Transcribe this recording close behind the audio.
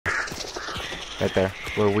Right there,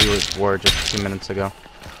 where we were just a few minutes ago.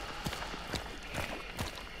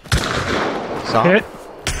 Saw him? Hit.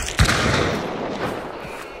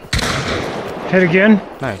 Hit again.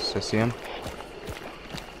 Nice, I see him.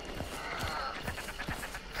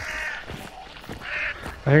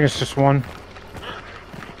 I think it's just one.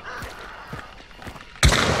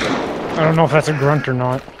 I don't know if that's a grunt or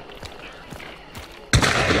not.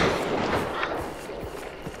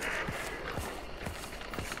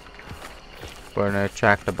 We're gonna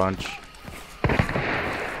attract a bunch.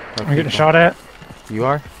 I'm getting shot at. You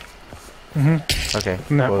are? Mm-hmm. Okay.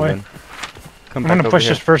 From that way. Then. Come I'm back gonna over push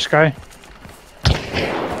here. this first guy. 2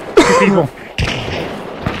 people.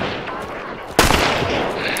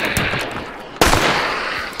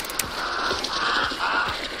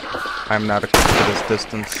 I'm not equipped for this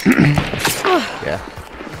distance. Yeah.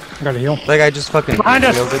 Gotta heal. That guy just fucking Behind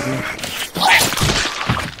us. shielded me.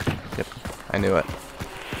 Yep, I knew it.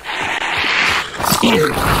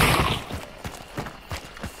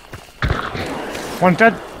 One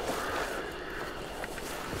dead.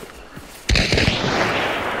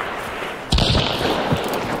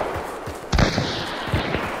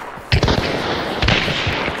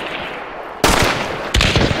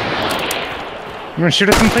 You wanna shoot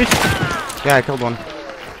at them, please? Yeah, I killed one.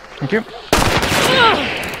 Thank you.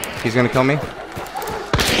 He's gonna kill me.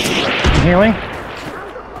 I'm healing.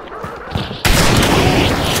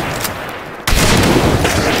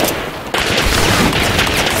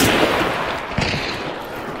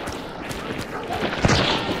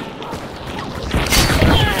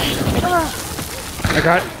 I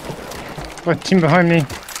got a team behind me.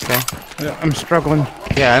 Okay. I'm struggling.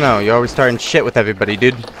 Yeah, I know. You're always starting shit with everybody,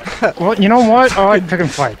 dude. Well, you know what? I like picking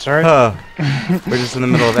fights, alright? We're just in the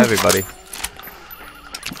middle of everybody.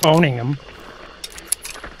 Owning them.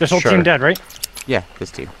 This whole Sure. team dead, right? Yeah, this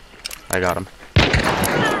team. I got him.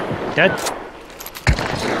 Dead?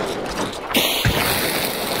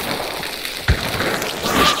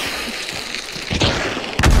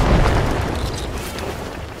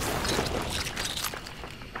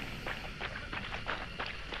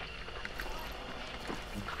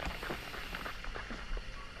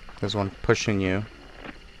 There's one pushing you.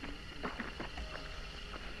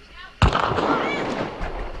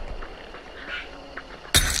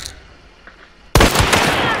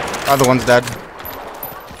 Other one's dead.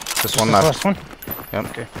 Just one left. Last one? Yep.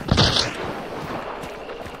 Okay.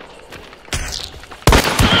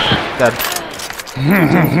 Dead.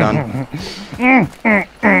 Done.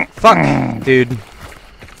 Fuck, dude.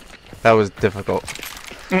 That was difficult.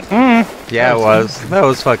 Yeah, it was. That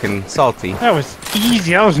was fucking salty. That was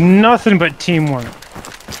easy. That was nothing but teamwork.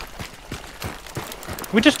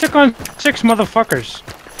 We just took on 6 motherfuckers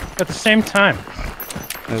at the same time.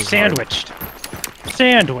 It was Sandwiched.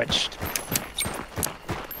 Sandwiched.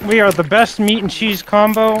 We are the best meat and cheese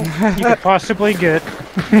combo you could possibly get.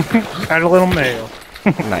 Add a little mayo.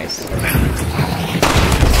 hard. Nice.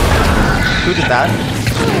 Who did that?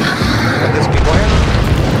 Are this people here?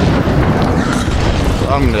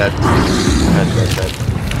 I'm dead. Dead.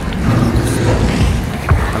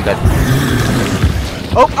 I'm dead.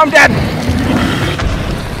 Oh, I'm dead!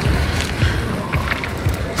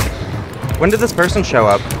 When did this person show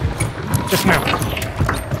up? Just now.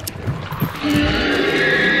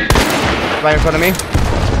 Right in front of me?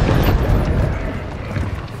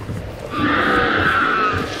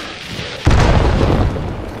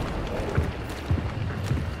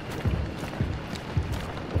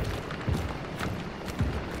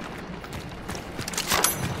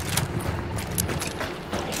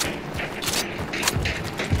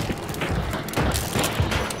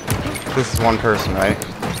 This is one person, right? I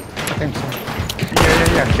think so.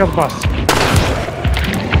 Yeah. Kill the boss.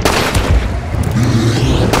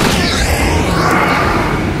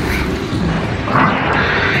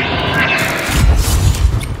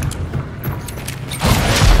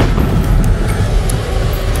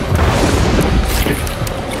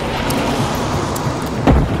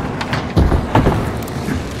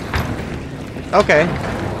 Okay.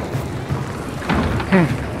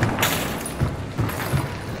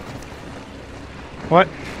 What?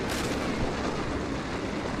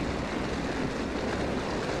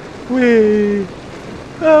 Wee!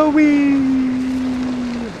 Oh, wee!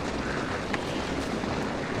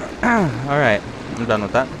 Alright, I'm done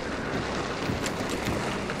with that.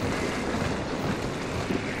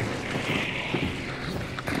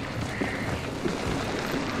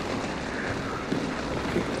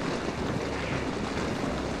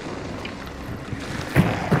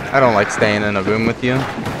 I don't like staying in a room with you.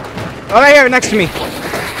 Oh, right here, next to me!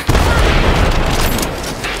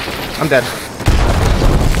 I'm dead.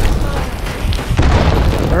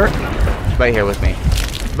 Hurt. right here with me.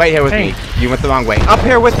 Right here with me. You went the wrong way. Up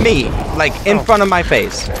here with me, like in front of my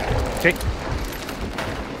face. Okay.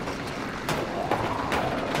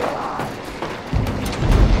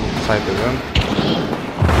 Inside the room.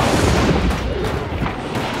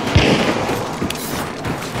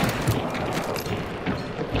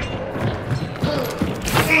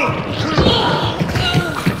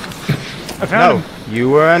 I found him. You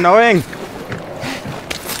were annoying.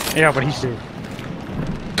 Yeah, but he's dead.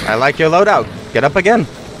 I like your loadout. Get up again.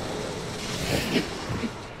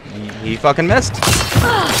 He fucking missed.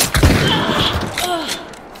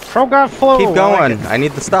 Pro got flow. Keep going. Like I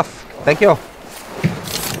need the stuff. Thank you.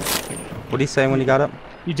 What did he say when he got up?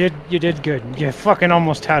 you did good. You fucking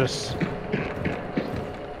almost had us.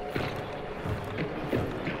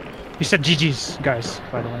 He said GG's, guys,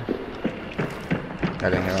 by the way. I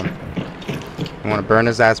didn't hear him. You want to burn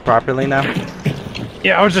his ass properly now?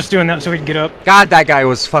 Yeah, I was just doing that so we could get up. God, that guy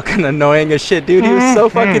was fucking annoying as shit, dude. He was so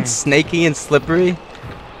fucking snaky and slippery.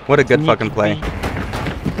 What a good fucking play. He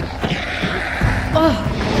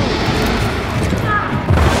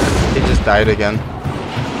just died again.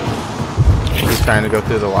 He's trying to go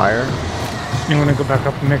through the wire. You want to go back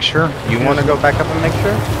up and make sure? You want to go back up and make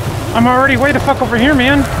sure? I'm already way the fuck over here,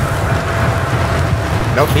 man.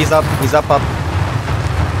 Nope, he's up. He's up.